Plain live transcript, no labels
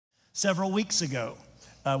Several weeks ago,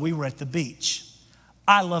 we were at the beach.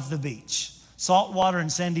 I love the beach. Salt water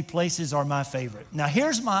and sandy places are my favorite. Now,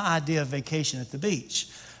 here's my idea of vacation at the beach.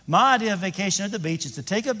 My idea of vacation at the beach is to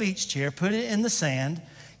take a beach chair, put it in the sand,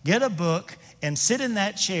 get a book, and sit in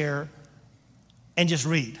that chair and just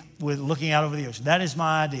read with looking out over the ocean. That is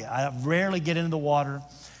my idea. I rarely get into the water.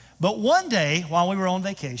 But one day, while we were on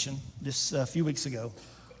vacation, just a few weeks ago,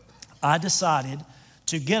 I decided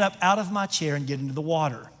to get up out of my chair and get into the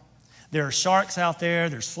water. There are sharks out there.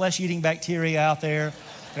 There's flesh-eating bacteria out there.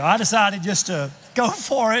 I decided just to go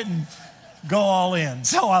for it and go all in.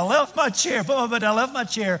 So I left my chair,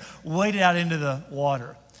 waded out into the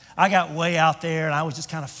water. I got way out there, and I was just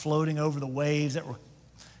kind of floating over the waves that were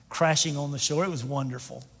crashing on the shore. It was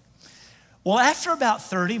wonderful. Well, after about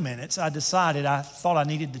 30 minutes, I thought I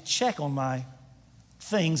needed to check on my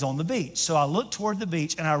things on the beach. So I looked toward the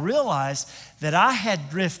beach, and I realized that I had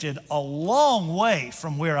drifted a long way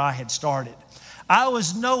from where I had started. I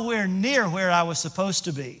was nowhere near where I was supposed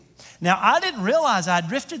to be. Now, I didn't realize I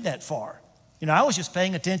drifted that far. I was just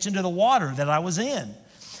paying attention to the water that I was in.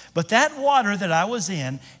 But that water that I was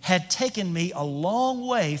in had taken me a long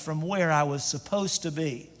way from where I was supposed to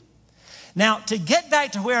be. Now, to get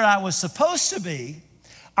back to where I was supposed to be,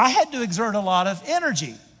 I had to exert a lot of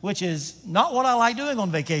energy, which is not what I like doing on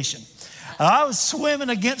vacation. I was swimming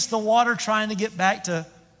against the water trying to get back to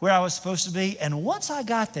where I was supposed to be. And once I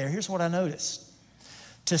got there, here's what I noticed.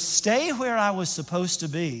 To stay where I was supposed to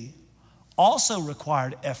be also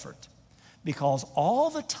required effort, because all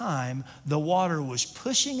the time the water was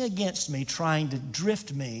pushing against me, trying to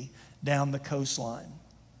drift me down the coastline.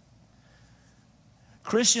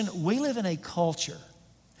 Christian, we live in a culture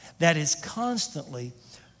that is constantly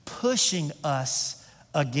pushing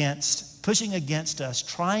against us,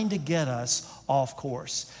 trying to get us off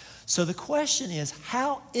course. So the question is,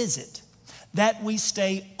 how is it that we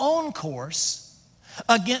stay on course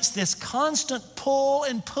against this constant pull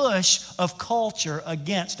and push of culture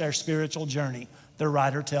against our spiritual journey? The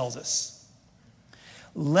writer tells us,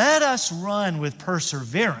 let us run with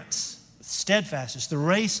perseverance, steadfastness, the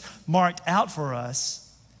race marked out for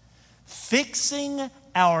us, fixing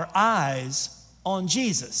our eyes on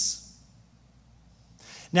Jesus.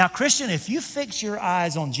 Now, Christian, if you fix your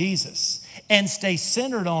eyes on Jesus and stay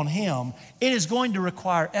centered on Him, it is going to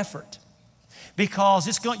require effort, because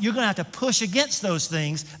you're going to have to push against those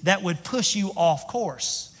things that would push you off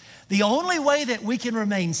course. The only way that we can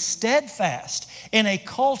remain steadfast in a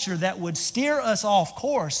culture that would steer us off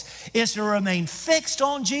course is to remain fixed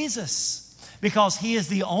on Jesus, because He is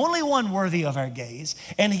the only one worthy of our gaze,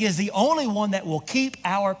 and He is the only one that will keep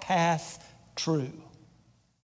our path true.